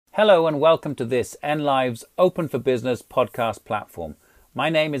Hello and welcome to this NLive's Open for Business podcast platform. My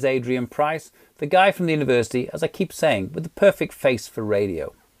name is Adrian Price, the guy from the university, as I keep saying, with the perfect face for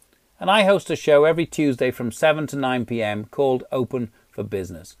radio. And I host a show every Tuesday from 7 to 9 p.m. called Open for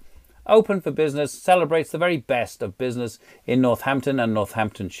Business. Open for Business celebrates the very best of business in Northampton and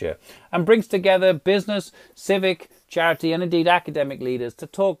Northamptonshire and brings together business, civic, charity and indeed academic leaders to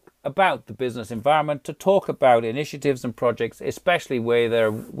talk about the business environment, to talk about initiatives and projects, especially where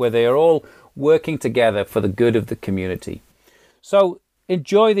they are all working together for the good of the community. So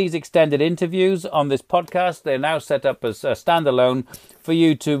enjoy these extended interviews on this podcast. They're now set up as a standalone for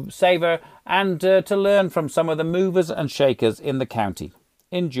you to savour and to learn from some of the movers and shakers in the county.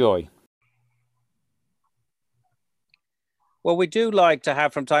 Enjoy. Well, we do like to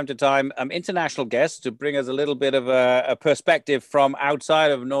have from time to time international guests to bring us a little bit of a perspective from outside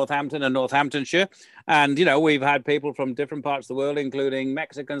of Northampton and Northamptonshire. And, you know, we've had people from different parts of the world, including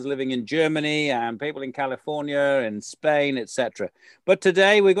Mexicans living in Germany and people in California and Spain, etc. But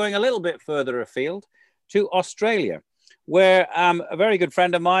today we're going a little bit further afield to Australia, where a very good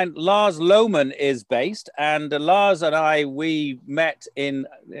friend of mine, Lars Lohman, is based. And Lars and I, we met in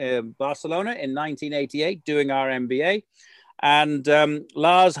Barcelona in 1988 doing our MBA. And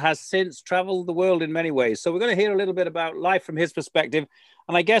Lars has since traveled the world in many ways. So we're going to hear a little bit about life from his perspective.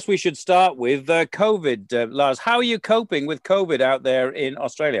 And I guess we should start with COVID. Lars, how are you coping with COVID out there in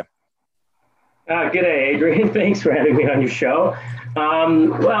Australia? G'day, Adrian. Thanks for having me on your show.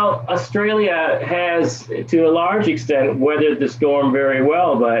 Well, Australia has, to a large extent, weathered the storm very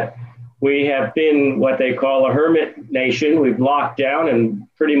well, but we have been what they call a hermit nation. We've locked down and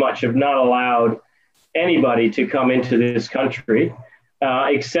pretty much have not allowed anybody to come into this country,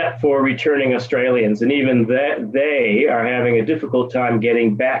 except for returning Australians. And even that they are having a difficult time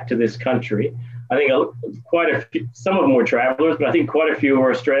getting back to this country. I think quite a few, some of them were travelers, but I think quite a few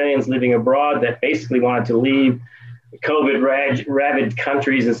were Australians living abroad that basically wanted to leave COVID-ravaged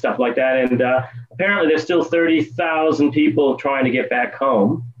countries and stuff like that. And apparently there's still 30,000 people trying to get back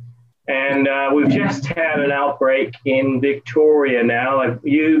home. And we've just had an outbreak in Victoria now.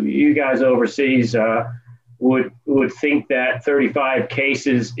 You guys overseas would think that 35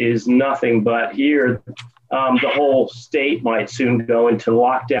 cases is nothing, but here the whole state might soon go into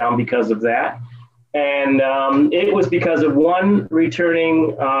lockdown because of that. And it was because of one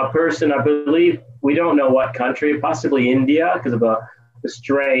returning person, I believe, we don't know what country, possibly India, because of a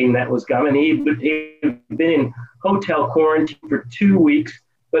strain that was coming. He'd been in hotel quarantine for 2 weeks,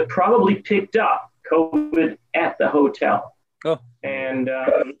 but probably picked up COVID at the hotel. Oh. And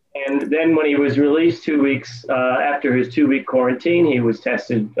then when he was released 2 weeks after his 2-week quarantine, he was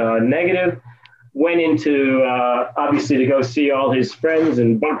tested negative, went into, obviously, to go see all his friends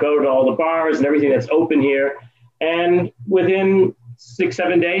and go to all the bars and everything that's open here. And within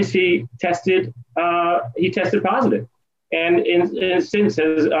 6-7 days, he tested positive. And since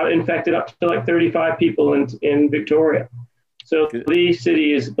has infected up to like 35 people in Victoria. So the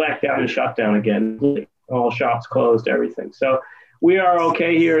city is blacked out and shut down again. All shops closed, everything. So we are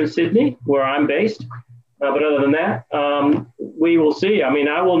okay here in Sydney, where I'm based. But other than that, we will see. I mean,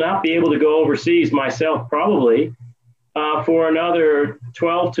 I will not be able to go overseas myself probably for another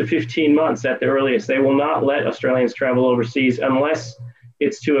 12 to 15 months at the earliest. They will not let Australians travel overseas unless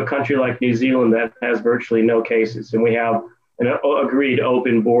it's to a country like New Zealand that has virtually no cases. And we have an agreed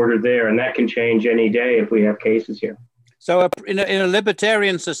open border there, and that can change any day if we have cases here. So in a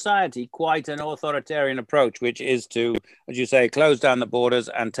libertarian society, quite an authoritarian approach, which is to, as you say, close down the borders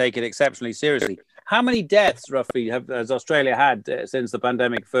and take it exceptionally seriously. How many deaths, roughly, has Australia had since the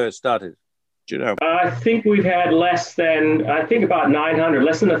pandemic first started? Do you know? I think we've had about 900,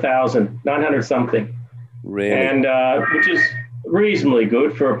 less than 1,000, 900 something. Really? And which is reasonably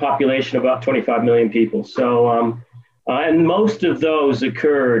good for a population of about 25 million people. So, and most of those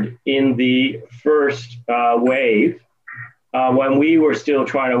occurred in the first wave. When we were still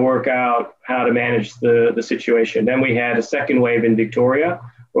trying to work out how to manage the situation. Then we had a second wave in Victoria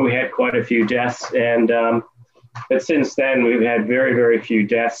where we had quite a few deaths. But since then, we've had very, very few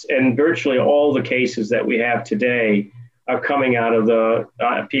deaths. And virtually all the cases that we have today are coming out of the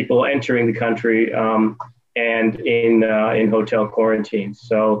people entering the country and in hotel quarantines.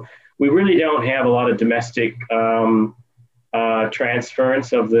 So we really don't have a lot of domestic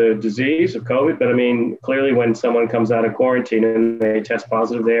transference of the disease of COVID. But I mean, clearly when someone comes out of quarantine and they test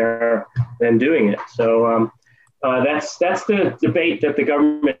positive, they're then doing it. So that's the debate that the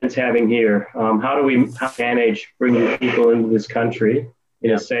government's having here. How do we manage bringing people into this country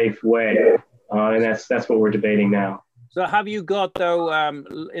in a safe way? And that's what we're debating now. So have you got, though,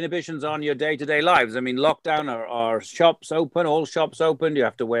 inhibitions on your day-to-day lives? I mean, lockdown, are shops open, all shops open? Do you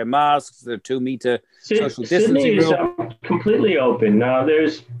have to wear masks, the 2-meter social distancing Sydney is rule? completely open.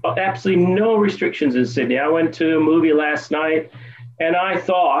 There's absolutely no restrictions in Sydney. I went to a movie last night and I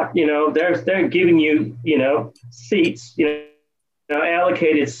thought, they're giving you, seats,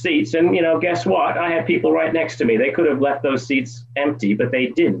 allocated seats. And, guess what? I had people right next to me. They could have left those seats empty, but they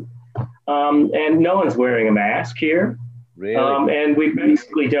didn't. And no one's wearing a mask here. Really? And we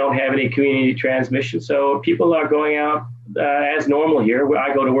basically don't have any community transmission. So people are going out as normal here.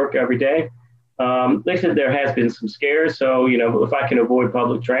 I go to work every day. They said there has been some scares. So, if I can avoid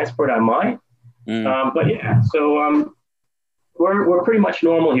public transport, I might. But yeah, so we're pretty much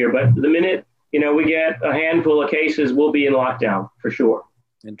normal here. But the minute, we get a handful of cases, we'll be in lockdown for sure.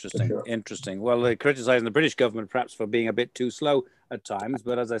 Interesting. Well, they're criticizing the British government perhaps for being a bit too slow at times.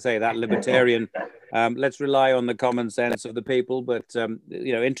 But as I say, that libertarian, let's rely on the common sense of the people. But,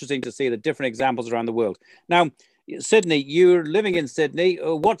 interesting to see the different examples around the world. Now, Sydney, you're living in Sydney.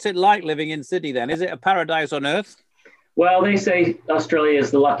 What's it like living in Sydney then? Is it a paradise on earth? Well, they say Australia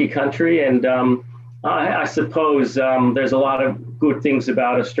is the lucky country. And I suppose there's a lot of good things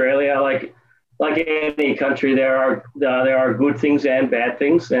about Australia. Like any country, there are good things and bad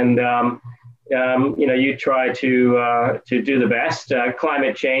things, and you try to do the best.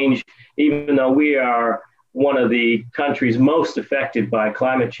 Climate change, even though we are one of the countries most affected by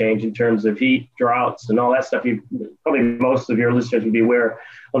climate change in terms of heat, droughts, and all that stuff. Probably most of your listeners would be aware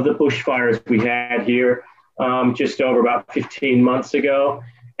of the bushfires we had here just over about 15 months ago,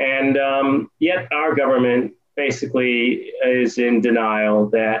 and yet our government basically is in denial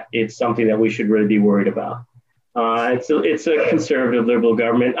that it's something that we should really be worried about. It's a conservative liberal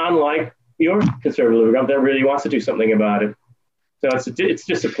government, unlike your conservative liberal government that really wants to do something about it. So it's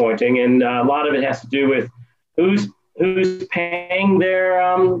disappointing, and a lot of it has to do with who's paying their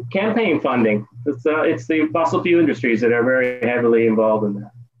campaign funding. It's the fossil fuel industries that are very heavily involved in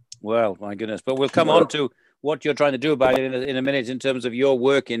that. Well, my goodness. But we'll come on to what you're trying to do about it in a minute in terms of your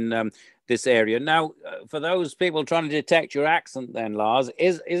work in this area. Now, for those people trying to detect your accent then, Lars,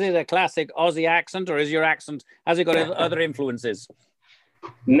 is it a classic Aussie accent, or is your accent, has it got other influences?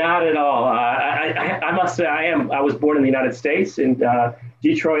 Not at all. I must say I was born in the United States in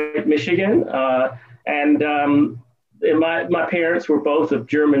Detroit, Michigan. And my parents were both of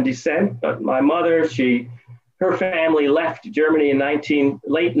German descent, but my mother, her family left Germany in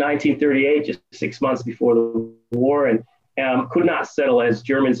late 1938, just 6 months before the war, and could not settle as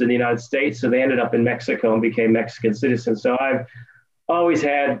Germans in the United States. So they ended up in Mexico and became Mexican citizens. So I've always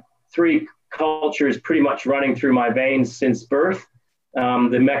had three cultures pretty much running through my veins since birth,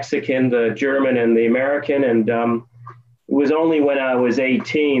 the Mexican, the German, and the American. And it was only when I was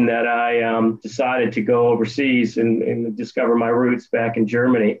 18 that I decided to go overseas and discover my roots back in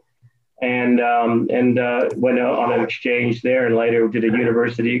Germany. And went on an exchange there, and later did a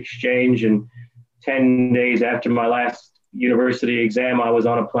university exchange. And 10 days after my last university exam, I was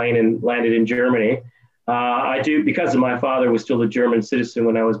on a plane and landed in Germany. Because my father was still a German citizen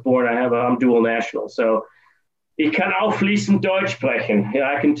when I was born, I'm dual national. So ich kann auch fließend Deutsch sprechen.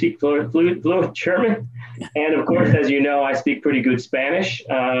 I can speak fluent German. And of course, as you know, I speak pretty good Spanish.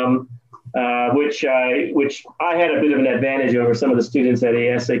 Which I had a bit of an advantage over some of the students at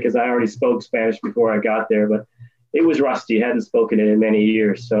ESA because I already spoke Spanish before I got there, but it was rusty. Hadn't spoken it in many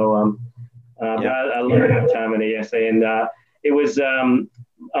years. So I learned that time in ESA, and it was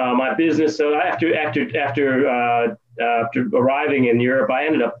my business. So after arriving in Europe, I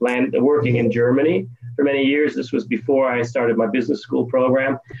ended up working in Germany for many years. This was before I started my business school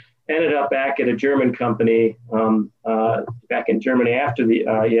program. Ended up back at a German company back in Germany after the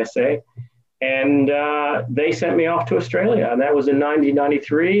ESA. And they sent me off to Australia. And that was in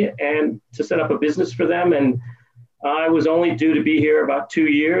 1993, and to set up a business for them. And I was only due to be here about 2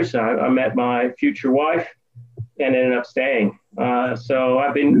 years. I met my future wife and ended up staying. So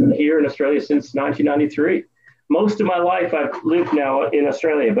I've been here in Australia since 1993. Most of my life I've lived now in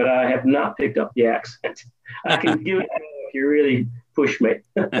Australia, but I have not picked up the accent. I can give it if you really push me.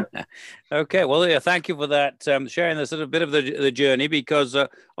 Okay, well, yeah, thank you for that, sharing this little bit of the journey, because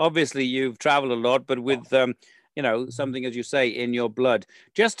obviously you've traveled a lot, but with something, as you say, in your blood.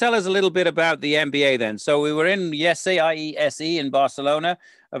 Just tell us a little bit about the MBA then. So we were in IESE, IESE in Barcelona,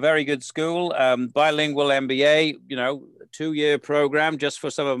 a very good school, bilingual MBA, 2-year program just for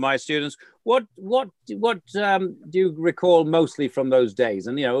some of my students. What do you recall mostly from those days?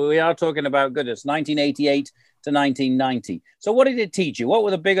 And, we are talking about, goodness, 1988 to 1990. So what did it teach you? What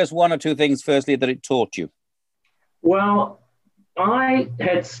were the biggest one or two things, firstly, that it taught you? Well, I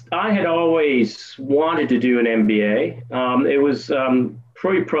had always wanted to do an MBA. It was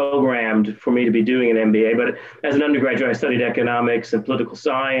pre-programmed for me to be doing an MBA, but as an undergraduate, I studied economics and political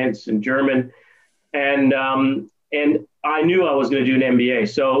science and German, and I knew I was going to do an MBA.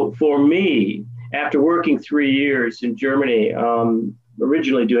 So for me, after working 3 years in Germany,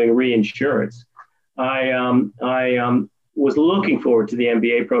 originally doing reinsurance, I was looking forward to the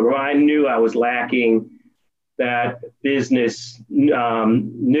MBA program. I knew I was lacking that business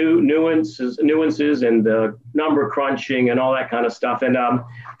nuances and the number crunching and all that kind of stuff. And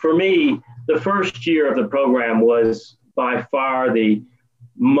for me, the first year of the program was by far the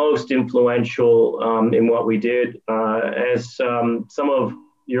most influential in what we did. As some of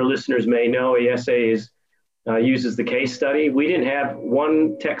your listeners may know, ESA uses the case study. We didn't have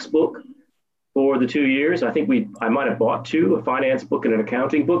one textbook for the 2 years. I think I might have bought two, a finance book and an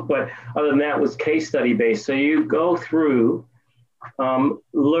accounting book, but other than that, it was case study based. So you go through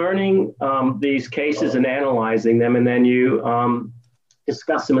learning these cases and analyzing them, and then you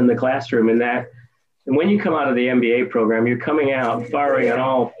discuss them in the classroom. And when you come out of the MBA program, you're coming out firing on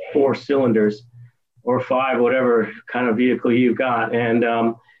all four cylinders or five, whatever kind of vehicle you've got. And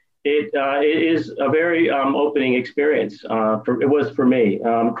it is a very opening experience. It was for me.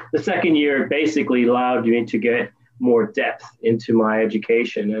 The second year basically allowed me to get more depth into my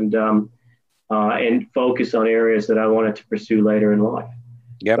education and focus on areas that I wanted to pursue later in life.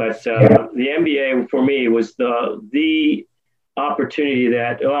 Yep. But the MBA for me was the opportunity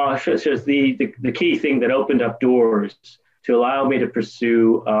that, the key thing that opened up doors to allow me to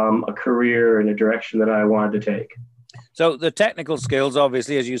pursue a career in a direction that I wanted to take. So the technical skills,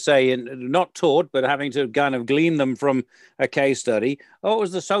 obviously, as you say, not taught, but having to kind of glean them from a case study. What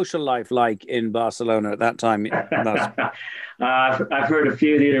was the social life like in Barcelona at that time? I've heard a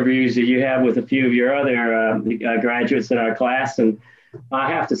few of the interviews that you have with a few of your other graduates in our class, and I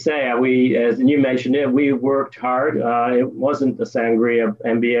have to say, as you mentioned it, we worked hard. It wasn't the sangria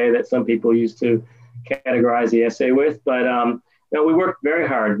MBA that some people used to categorize the essay with, but we worked very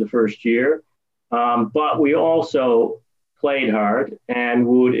hard the first year. But we also played hard and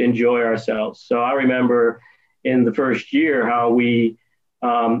would enjoy ourselves. So I remember in the first year how we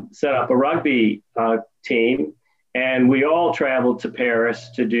set up a rugby team, and we all traveled to Paris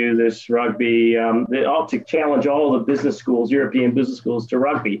to do this rugby, to challenge all the business schools, European business schools, to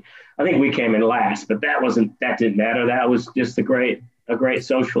rugby. I think we came in last, but that didn't matter. That was just a great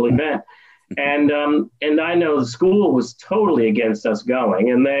social event. And I know the school was totally against us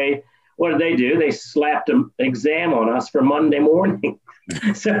going, and what did they do? They slapped an exam on us for Monday morning.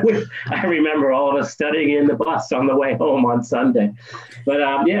 So I remember all of us studying in the bus on the way home on Sunday. But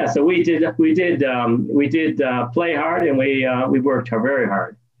so we did play hard, and we worked very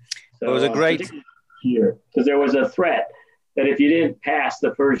hard. So, it was a great year, because there was a threat that if you didn't pass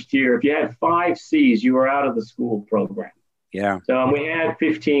the first year, if you had 5 C's, you were out of the school program. Yeah. So we had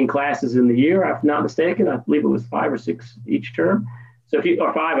 15 classes in the year, if I'm not mistaken. I believe it was 5 or 6 each term. So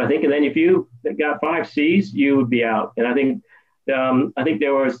or 5, I think, and then if you got 5 C's, you would be out. And I think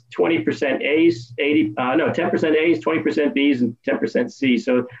there was 20% A's, 10% A's, 20% B's, and 10% C's.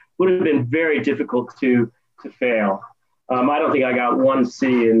 So it would have been very difficult to fail. I don't think I got 1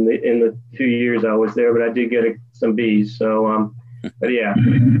 C in the 2 years I was there, but I did get some B's. So, but yeah,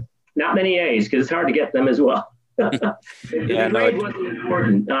 not many A's, because it's hard to get them as well. The grade wasn't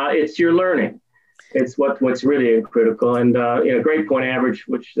important. It's your learning. It's what's really critical. And grade point average,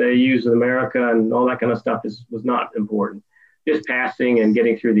 which they use in America and all that kind of stuff, was not important. Just passing and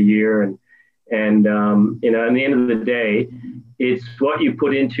getting through the year, and in the end of the day, it's what you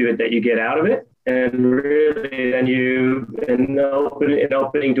put into it that you get out of it. And really, then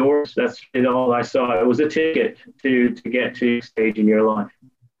opening doors. That's all I saw. It was a ticket to get to a stage in your life.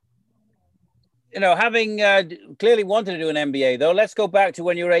 Having clearly wanted to do an MBA, though, let's go back to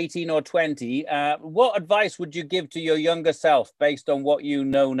when you were 18 or 20. What advice would you give to your younger self based on what you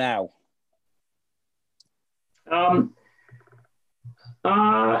know now?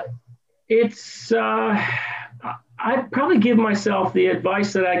 I'd probably give myself the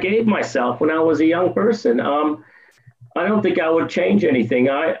advice that I gave myself when I was a young person. I don't think I would change anything.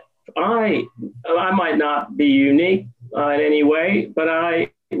 I might not be unique in any way, but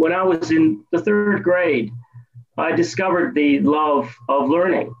when I was in the 3rd grade, I discovered the love of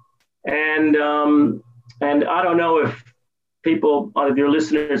learning. And I don't know if people, of your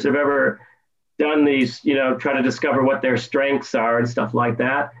listeners, have ever done these, try to discover what their strengths are and stuff like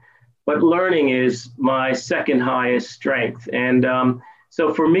that. But learning is my second highest strength. And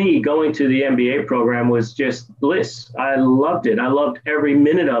so for me, going to the MBA program was just bliss. I loved it. I loved every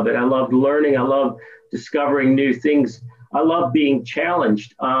minute of it. I loved learning. I loved discovering new things I love being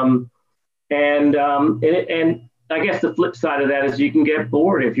challenged. And I guess the flip side of that is you can get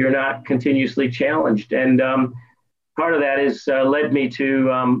bored if you're not continuously challenged. And part of that has led me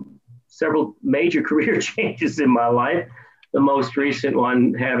to several major career changes in my life. The most recent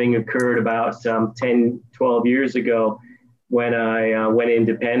one having occurred about 10, 12 years ago when I went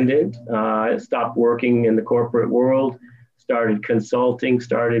independent, stopped working in the corporate world, started consulting,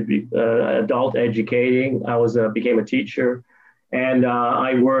 started adult educating. I became a teacher, and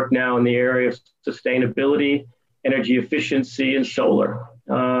I work now in the area of sustainability, energy efficiency, and solar.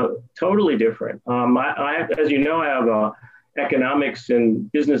 Totally different. As you know, I have a economics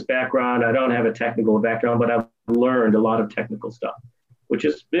and business background. I don't have a technical background, but I've learned a lot of technical stuff, which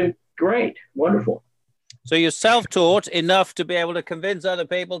has been great, wonderful. So you're self-taught enough to be able to convince other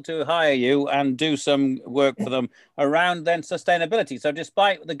people to hire you and do some work for them around then sustainability. So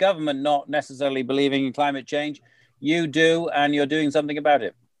despite the government not necessarily believing in climate change, you do, and you're doing something about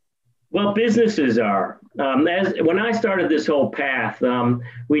it. Well, businesses are. When I started this whole path,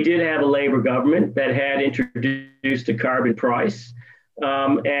 we did have a Labor government that had introduced a carbon price.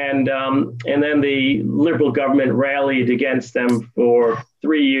 And then the Liberal government rallied against them for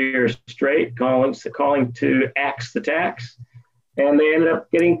 3 years straight, calling to axe the tax. And they ended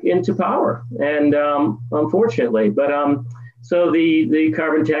up getting into power, and unfortunately. But so the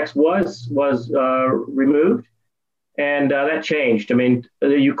carbon tax was removed. And that changed. I mean,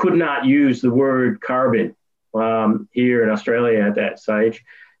 you could not use the word carbon here in Australia at that stage.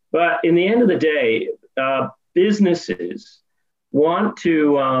 But in the end of the day, businesses want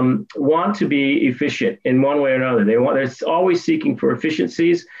to be efficient in one way or another. They're always seeking for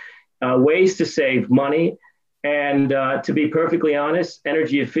efficiencies, ways to save money. And to be perfectly honest,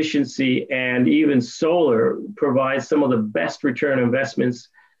 energy efficiency and even solar provide some of the best return investments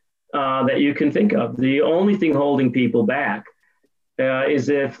that you can think of. The only thing holding people back is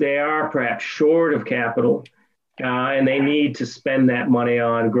if they are perhaps short of capital and they need to spend that money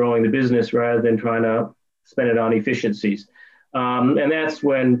on growing the business rather than trying to spend it on efficiencies. And that's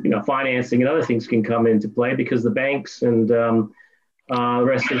when financing and other things can come into play, because the banks and the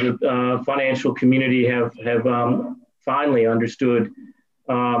rest of the financial community have finally understood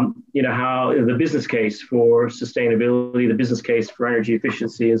how the business case for sustainability, the business case for energy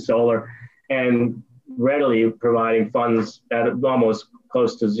efficiency and solar, and readily providing funds at almost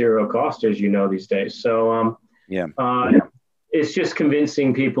close to zero cost, as you know, these days. So it's just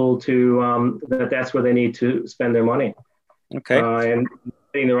convincing people to that's where they need to spend their money. Okay. And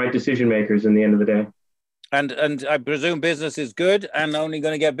being the right decision makers in the end of the day. And I presume business is good and only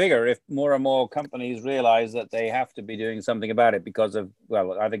going to get bigger if more and more companies realize that they have to be doing something about it because of,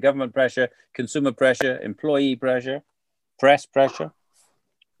 well, either government pressure, consumer pressure, employee pressure, press pressure.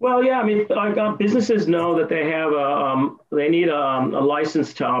 Well, yeah, I mean, businesses know that they need a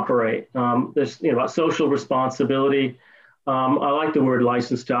license to operate. There's about social responsibility. I like the word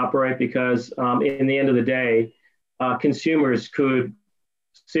license to operate because in the end of the day, consumers could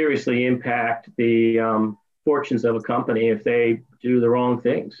seriously impact the fortunes of a company if they do the wrong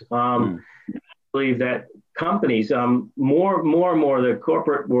things. I believe that companies, more and more, the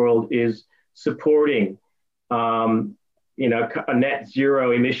corporate world is supporting, a net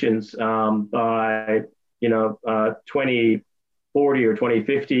zero emissions by 2040 or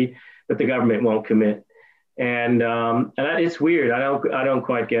 2050, but the government won't commit. And it's weird. I don't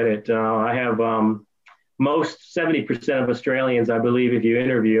quite get it. I have most 70% of Australians, I believe, if you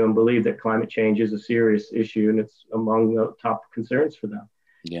interview them, believe that climate change is a serious issue and it's among the top concerns for them.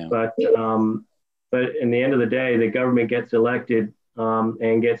 Yeah. But in the end of the day, the government gets elected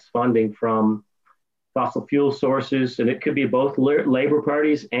and gets funding from fossil fuel sources, and it could be both Labor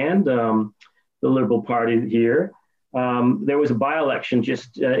parties and the Liberal Party here. There was a by-election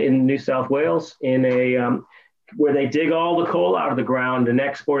just in New South Wales where they dig all the coal out of the ground and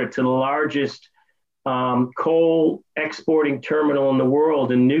export it to the largest coal exporting terminal in the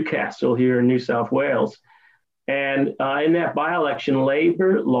world in Newcastle here in New South Wales. And in that by-election,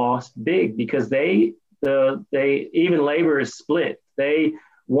 Labor lost big because even Labor is split. They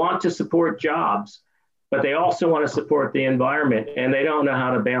want to support jobs, but they also want to support the environment, and they don't know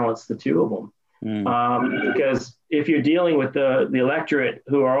how to balance the two of them. Because if you're dealing with the electorate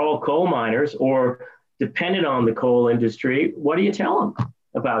who are all coal miners or dependent on the coal industry, what do you tell them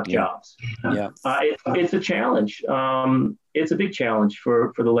about jobs? It's a challenge. It's a big challenge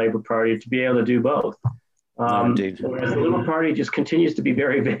for the Labor Party to be able to do both. Whereas the Liberal Party just continues to be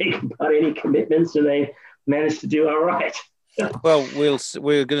very vague about any commitments, and they managed to do all right. Well,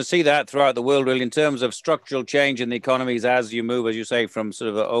 we're going to see that throughout the world, really, in terms of structural change in the economies as you move, as you say, from sort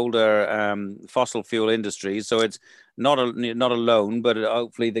of older fossil fuel industries. So it's not alone, but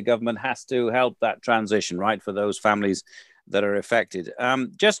hopefully the government has to help that transition, right, for those families that are affected.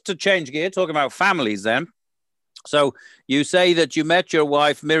 Just to change gear, talking about families, then. So you say that you met your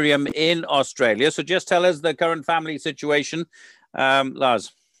wife Miriam in Australia. So just tell us the current family situation,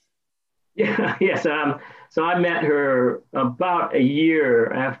 Lars. Yeah, yes. So I met her about a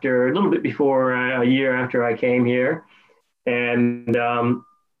little bit before a year after I came here, and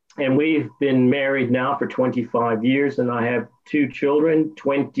we've been married now for 25 years, and I have two children,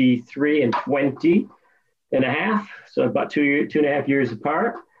 23 and 20 and a half, so about 2.5 years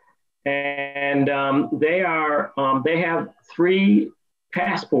apart. And they have three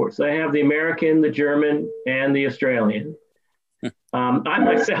passports. They have the American, the German, and the Australian. I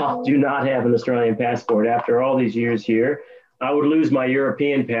myself do not have an Australian passport. After all these years here, I would lose my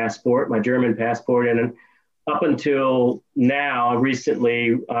European passport, my German passport, and up until now,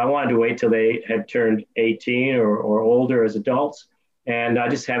 recently, I wanted to wait till they had turned 18 or older as adults, and I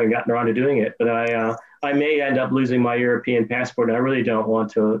just haven't gotten around to doing it. But I may end up losing my European passport, and I really don't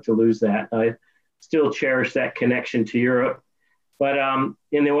want to lose that. I still cherish that connection to Europe. But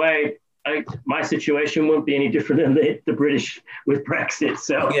in a way, my situation won't be any different than the British with Brexit.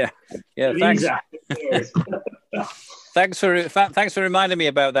 So yeah, thanks. Thanks for reminding me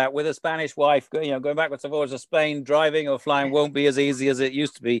about that. With a Spanish wife, going backwards and forwards to Spain, driving or flying won't be as easy as it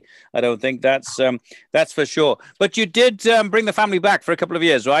used to be. I don't think that's for sure. But you did bring the family back for a couple of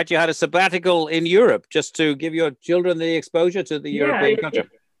years, right? You had a sabbatical in Europe just to give your children the exposure to the European country.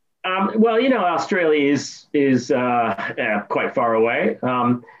 Well, Australia is quite far away.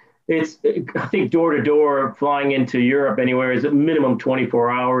 It's, I think, door to door flying into Europe anywhere is a minimum 24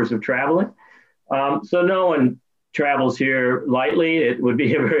 hours of traveling. So no one travels here lightly. It would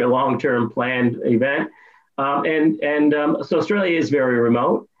be a very long-term planned event. So Australia is very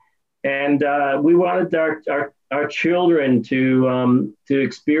remote. And we wanted our children to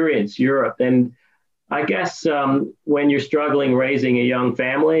experience Europe. And I guess when you're struggling raising a young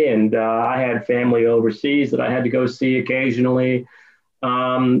family, and I had family overseas that I had to go see occasionally,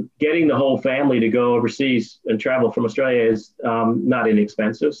 getting the whole family to go overseas and travel from Australia is not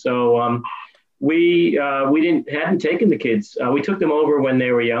inexpensive. So we hadn't taken the kids. We took them over when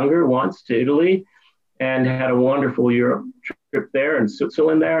they were younger once to Italy, and had a wonderful Europe trip there and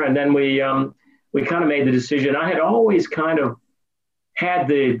Switzerland there. And then we kind of made the decision. I had always kind of had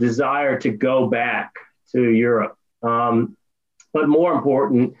the desire to go back to Europe, but more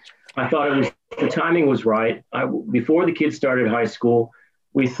important, I thought the timing was right. Before the kids started high school,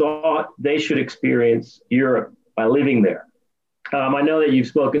 we thought they should experience Europe by living there. I know that you've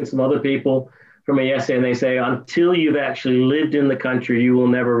spoken to some other people from ASA, and they say until you've actually lived in the country, you will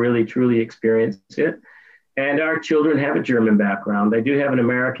never really truly experience it. And our children have a German background. They do have an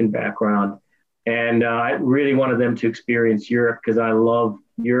American background. And I really wanted them to experience Europe because I love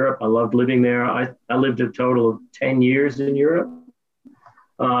Europe. I loved living there. I lived a total of 10 years in Europe.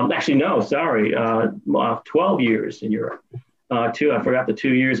 12 years in Europe. I forgot the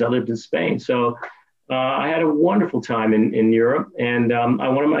 2 years I lived in Spain. So I had a wonderful time in Europe, and I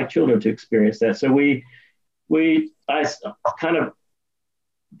wanted my children to experience that. So I kind of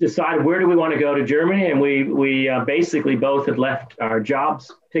decided, where do we want to go to Germany? And we basically both had left our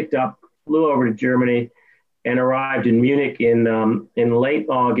jobs, picked up, flew over to Germany, and arrived in Munich in late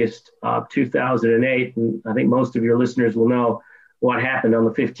August of 2008. And I think most of your listeners will know what happened on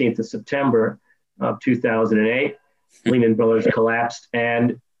the 15th of September of 2008. Lehman Brothers collapsed,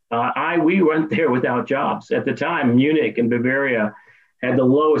 and we went there without jobs. At the time, Munich and Bavaria had the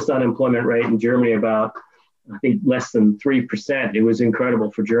lowest unemployment rate in Germany, about, I think, less than 3%. It was incredible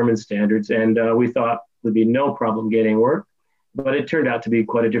for German standards, and we thought there'd be no problem getting work. But it turned out to be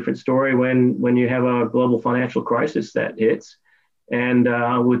quite a different story when you have a global financial crisis that hits. And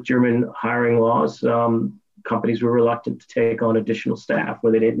with German hiring laws, companies were reluctant to take on additional staff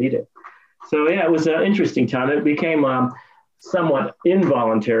where they didn't need it. So yeah, it was an interesting time. It became somewhat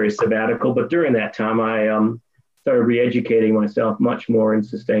involuntary sabbatical, but during that time, I started re-educating myself much more in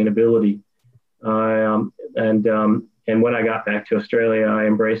sustainability. And when I got back to Australia, I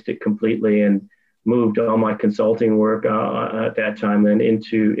embraced it completely and moved all my consulting work at that time then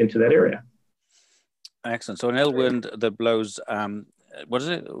into that area. Excellent. So an ill wind that blows, what is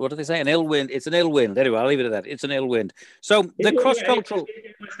it? What do they say? An ill wind. It's an ill wind. Anyway, I'll leave it at that. It's an ill wind. So the cross-cultural.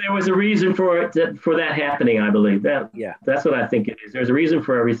 There was a reason for that happening, I believe. That's what I think it is. There's a reason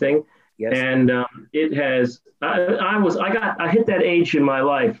for everything. Yes. And it has. I hit that age in my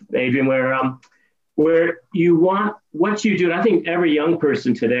life, Adrian, where where you want what you do. And I think every young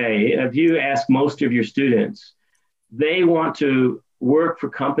person today, if you ask most of your students, they want to work for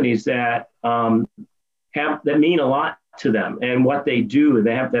companies that that mean a lot to them and what they do.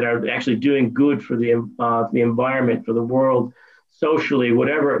 They have that are actually doing good for the environment, for the world, socially,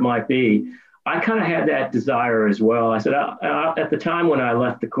 whatever it might be. I kind of had that desire as well. I said at the time when I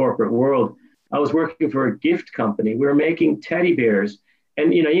left the corporate world, I was working for a gift company. We were making teddy bears,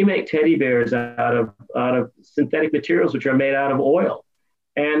 and you make teddy bears out of synthetic materials, which are made out of oil,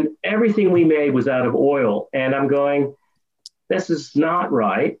 and everything we made was out of oil. And I'm going, this is not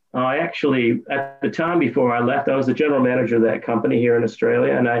right. I actually, at the time before I left, I was the general manager of that company here in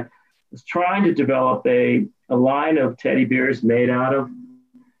Australia, and I was trying to develop a line of teddy bears made out of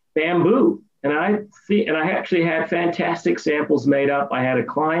bamboo. And I actually had fantastic samples made up. I had a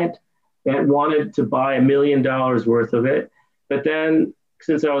client that wanted to buy $1 million worth of it. But then,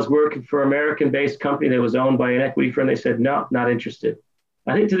 since I was working for an American-based company that was owned by an equity firm, they said, no, not interested.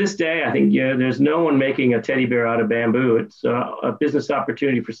 I think to this day, there's no one making a teddy bear out of bamboo. It's a business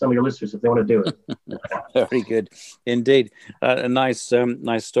opportunity for some of your listeners if they want to do it. Very good, indeed. A nice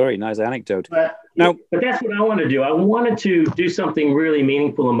story, nice anecdote. But that's what I want to do. I wanted to do something really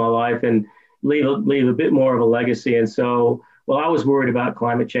meaningful in my life and leave a bit more of a legacy. And so, while I was worried about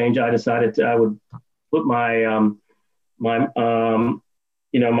climate change, I decided I would put my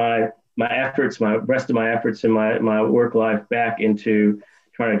efforts, my rest of my efforts in my work life back into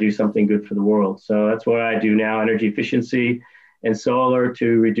trying to do something good for the world. So that's what I do now: energy efficiency and solar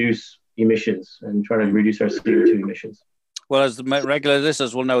to reduce emissions and try to reduce our CO2 emissions. Well, as the regular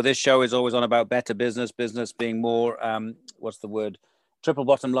listeners will know, this show is always on about better business being more, triple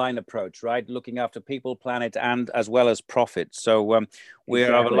bottom line approach, right? Looking after people, planet, and as well as profit. So we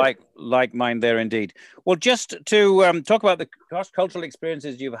are like mind there indeed. Well, just to talk about the cross-cultural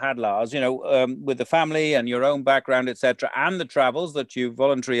experiences you've had, Lars, with the family and your own background, etc., and the travels that you've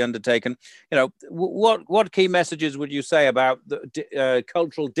voluntarily undertaken, what key messages would you say about the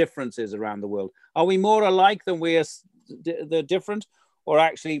cultural differences around the world? Are we more alike than we are different? Or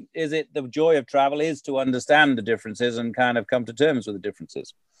actually, is it the joy of travel is to understand the differences and kind of come to terms with the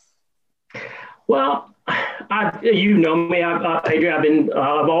differences? Well, you know me, Adrian,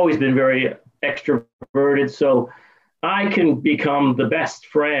 I've always been very extroverted, so I can become the best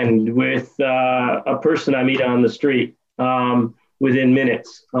friend with a person I meet on the street within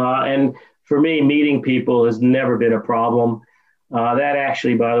minutes. And for me, meeting people has never been a problem. That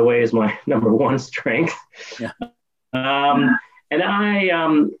actually, by the way, is my number one strength. Yeah. And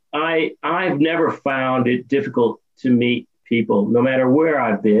I've never found it difficult to meet people, no matter where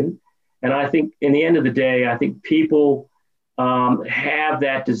I've been. And I think in the end of the day, I think people have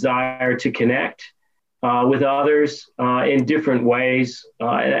that desire to connect with others in different ways.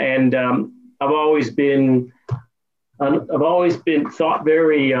 And I've always been thought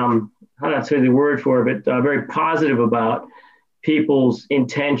very, I don't know to say the word for it, but very positive about people's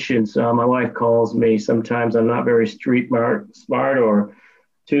intentions. My wife calls me sometimes I'm not very street smart or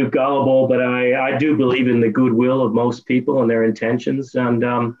too gullible, but I do believe in the goodwill of most people and their intentions. And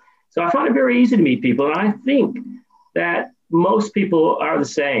so I find it very easy to meet people. And I think that most people are the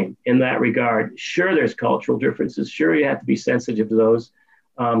same in that regard. Sure, there's cultural differences. Sure, you have to be sensitive to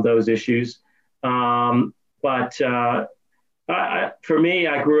those issues. But for me,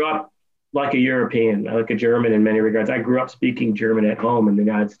 I grew up like a European, like a German in many regards. I grew up speaking German at home in the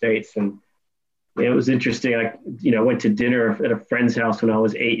United States. And it was interesting. I went to dinner at a friend's house when I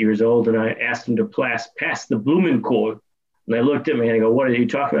was 8 years old, and I asked him to pass the Blumenkohl. And they looked at me and they go, "What are you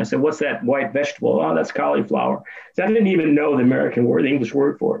talking about?" I said, "What's that white vegetable?" "Oh, that's cauliflower." So I didn't even know the English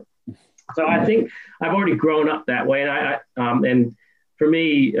word for it. So I think I've already grown up that way. And and for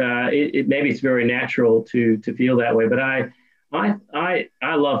me, maybe it's very natural to feel that way. But I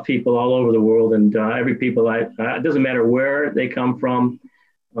love people all over the world, and every people it doesn't matter where they come from.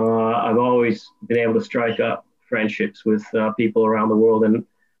 I've always been able to strike up friendships with people around the world, and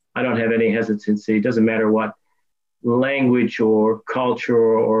I don't have any hesitancy. It doesn't matter what language or culture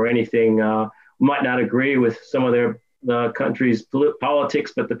or anything. Might not agree with some of the country's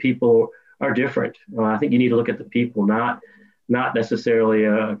politics, but the people are different. I think you need to look at the people, not necessarily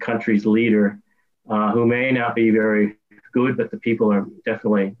a country's leader, who may not be very good, but the people are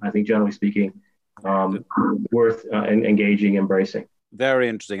definitely, I think, generally speaking, worth engaging, embracing. Very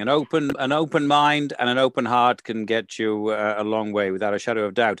interesting. An open mind and an open heart can get you a long way, without a shadow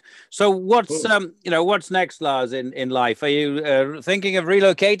of doubt. So, what's next, Lars, in life? Are you thinking of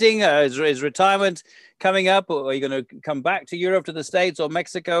relocating? Is retirement coming up, or are you going to come back to Europe, to the States or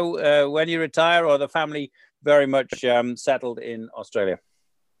Mexico when you retire, or the family very much settled in Australia?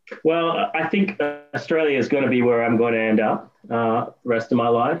 Well, I think Australia is going to be where I'm going to end up the rest of my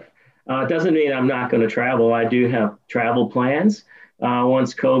life. It doesn't mean I'm not going to travel. I do have travel plans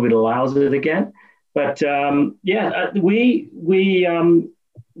once COVID allows it again. But yeah, we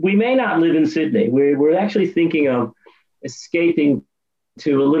may not live in Sydney. We're actually thinking of escaping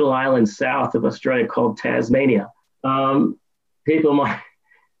to a little island south of Australia called Tasmania. Um, People might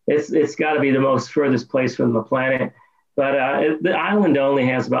it's got to be the most furthest place from the planet. But the island only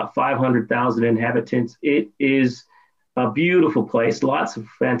has about 500,000 inhabitants. It is a beautiful place, lots of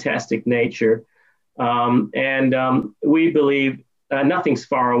fantastic nature. And we believe nothing's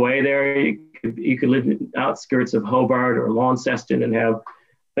far away there. You could live in the outskirts of Hobart or Launceston and have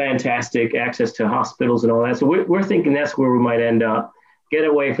fantastic access to hospitals and all that. So we're thinking that's where we might end up, get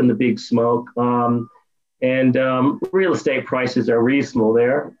away from the big smoke. And real estate prices are reasonable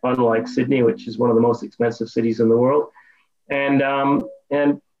there, unlike Sydney, which is one of the most expensive cities in the world. And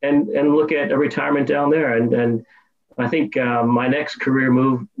look at a retirement down there. And I think my next career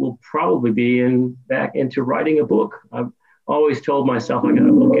move will probably be back into writing a book. I've always told myself I got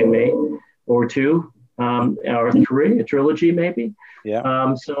a book in me, or two, or three, a trilogy maybe. Yeah.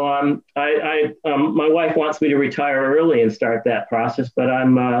 My wife wants me to retire early and start that process, but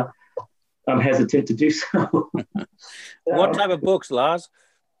I'm hesitant to do so. What type of books, Lars?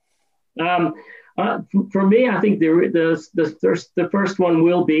 For me, I think the first one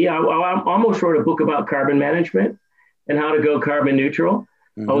will be. I almost wrote a book about carbon management and how to go carbon neutral.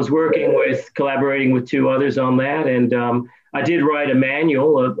 Mm-hmm. I was collaborating with two others on that, and I did write a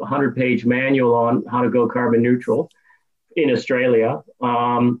 100-page manual on how to go carbon neutral in Australia,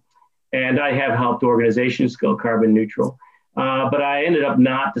 and I have helped organizations go carbon neutral. But I ended up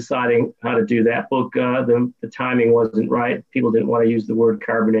not deciding how to do that book. The timing wasn't right. People didn't want to use the word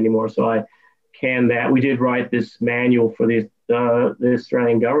carbon anymore, so I canned that. We did write this manual for the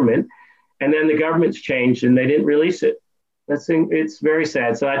Australian government, and then the government's changed and they didn't release it. It's very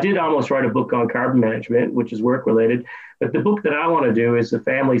sad. So I did almost write a book on carbon management, which is work related. But the book that I want to do is a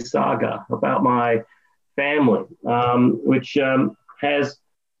family saga about my family, which has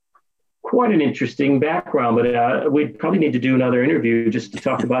quite an interesting background. But we'd probably need to do another interview just to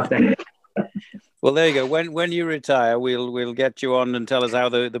talk about that. Well, there you go. When you retire, we'll get you on and tell us how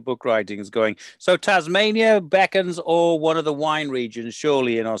the book writing is going. So Tasmania beckons, or one of the wine regions,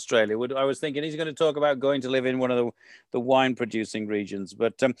 surely in Australia. I was thinking he's going to talk about going to live in one of the wine producing regions.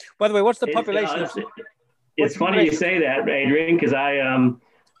 But by the way, what's the population? It's funny you say that, Adrian, because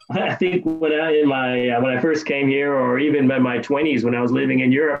I think when I first came here, or even in my 20s when I was living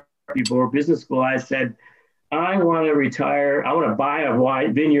in Europe before business school, I said, I want to retire. I want to buy a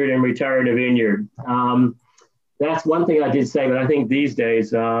wine vineyard and retire in a vineyard. That's one thing I did say, but I think these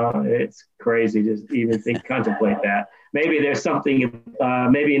days it's crazy to even contemplate that. Maybe there's something,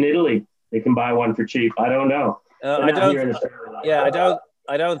 maybe in Italy they can buy one for cheap. I don't know.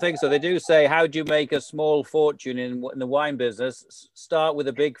 I don't think so. They do say, how do you make a small fortune in the wine business? Start with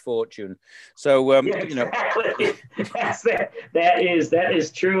a big fortune. So exactly. That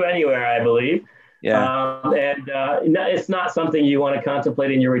is true anywhere, I believe. Yeah. It's not something you want to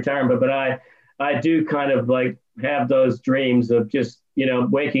contemplate in your retirement, but I do kind of like have those dreams of just,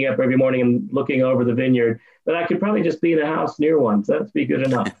 waking up every morning and looking over the vineyard. But I could probably just be in a house near one. So that'd be good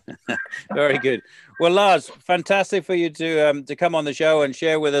enough. Very good. Well, Lars, fantastic for you to come on the show and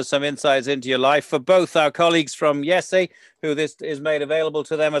share with us some insights into your life. For both our colleagues from Yesse, who this is made available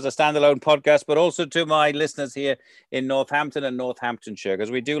to them as a standalone podcast, but also to my listeners here in Northampton and Northamptonshire,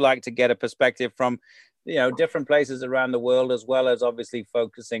 because we do like to get a perspective from different places around the world, as well as obviously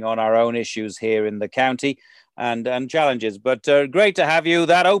focusing on our own issues here in the county and challenges. But great to have you.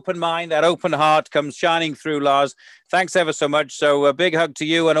 That open mind, that open heart comes shining through, Lars. Thanks ever so much. So a big hug to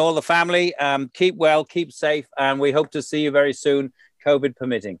you and all the family. Keep well, keep safe, and we hope to see you very soon, COVID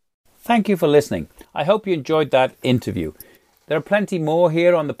permitting. Thank you for listening. I hope you enjoyed that interview. There are plenty more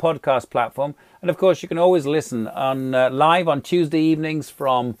here on the podcast platform. And of course, you can always listen on live on Tuesday evenings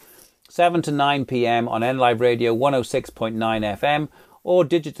from 7 to 9 p.m. on NLive Radio 106.9 FM, or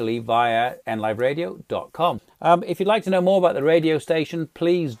digitally via nliveradio.com. If you'd like to know more about the radio station,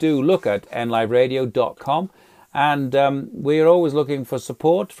 please do look at nliveradio.com. And we're always looking for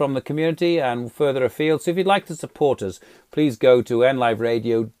support from the community and further afield. So if you'd like to support us, please go to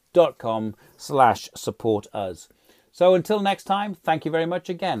nliveradio.com/support us. So until next time, thank you very much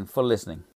again for listening.